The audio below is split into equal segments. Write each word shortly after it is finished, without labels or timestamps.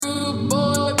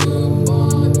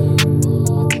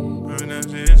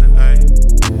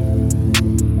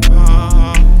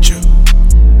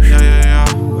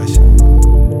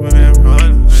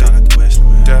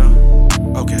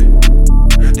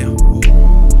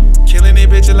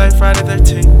Friday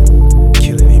 13th.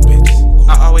 Killing these bitches.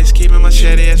 I always keep a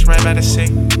machete, it's right by the sink.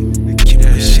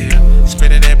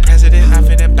 Spinning that president, I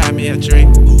finna buy me a drink.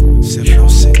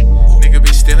 Nigga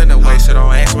be stealing away, so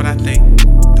don't ask what I think.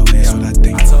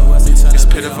 It's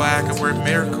pitiful, I can work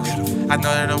miracles. I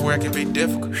know that the work can be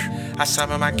difficult. I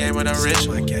summon my game with a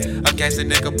ritual. I'm gangsta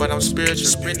nigga, but I'm spiritual.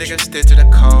 Street niggas stick to the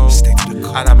code.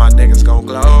 All of my niggas gon'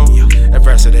 glow.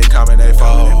 Adversity coming, they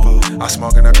fall. I'm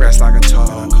smoking the grass like a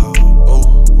toad.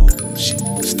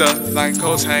 Stuff like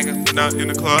coats hanging, not in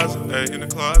the closet, ayy, in the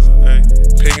closet, ayy.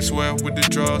 Pink and swell with the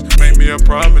drawers, make me a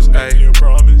promise, ayy.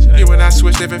 You and I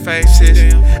switch different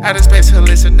faces, outer space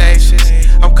hallucinations.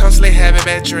 I'm constantly having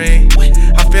bad dreams.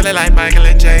 I'm feeling like Michael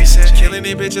and Jason. Killing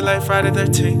these bitches like Friday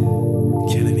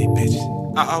 13th. Killing these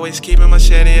bitches. I always keep a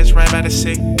machete, it's right by the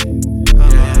sink.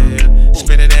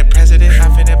 Spinning that president, I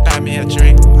finna buy me a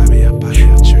drink.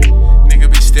 Nigga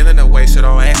be stealing away, so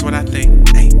don't ask what I think.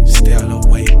 Steal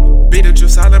away. Beat the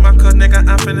juice all in my cup, nigga,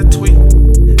 I'm finna tweet.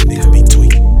 Nigga be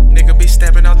tweaking. Nigga be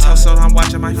stepping on toes, so I'm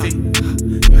watching my feet.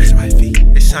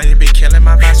 It's time you be killing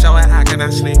my vibe, so I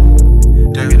cannot sleep.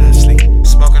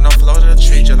 Smoking on floor to the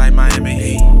tree, just like Miami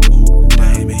Heat.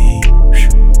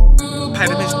 Pay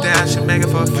the bitch down, she make it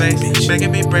for a face.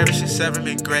 Making me brave, she serving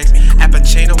me grace.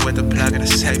 Appuccino with the plug in the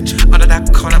safe. Under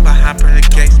that corner behind pearly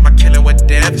gates, my killing would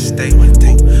devastate.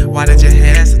 Why did your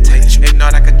hesitate?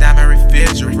 Ignore like a diamond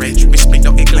refrigerate. We speak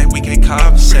no English, we can't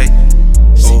conversate.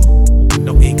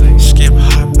 No English. Skip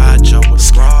hop, I jump with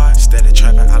squad. Steady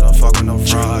trapping, I don't fuck with no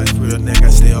fraud. Real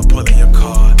nigga still pulling your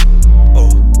card.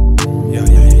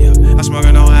 I'm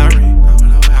smoking on Harry.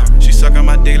 She sucking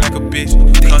my dick like a bitch.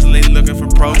 Constantly looking for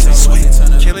protein.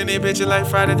 Killing these bitches like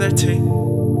Friday 13th.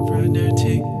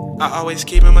 I always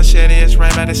keep a machete, it's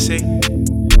right by the sink.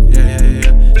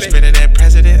 Spinning that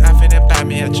president, I finna buy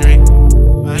me a drink.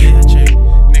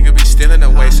 Nigga be stealing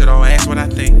away, so don't ask what I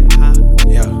think.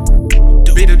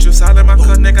 Beat the juice all in my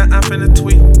cup, nigga, I'm finna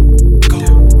tweet.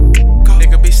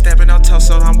 Nigga be stepping on toes,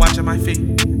 so I'm watching my feet.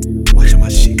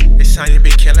 It's time you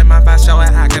be killing my vibe, so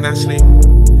I cannot sleep.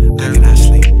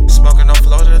 Smoking on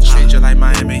floor to the tree, just like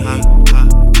Miami Heat.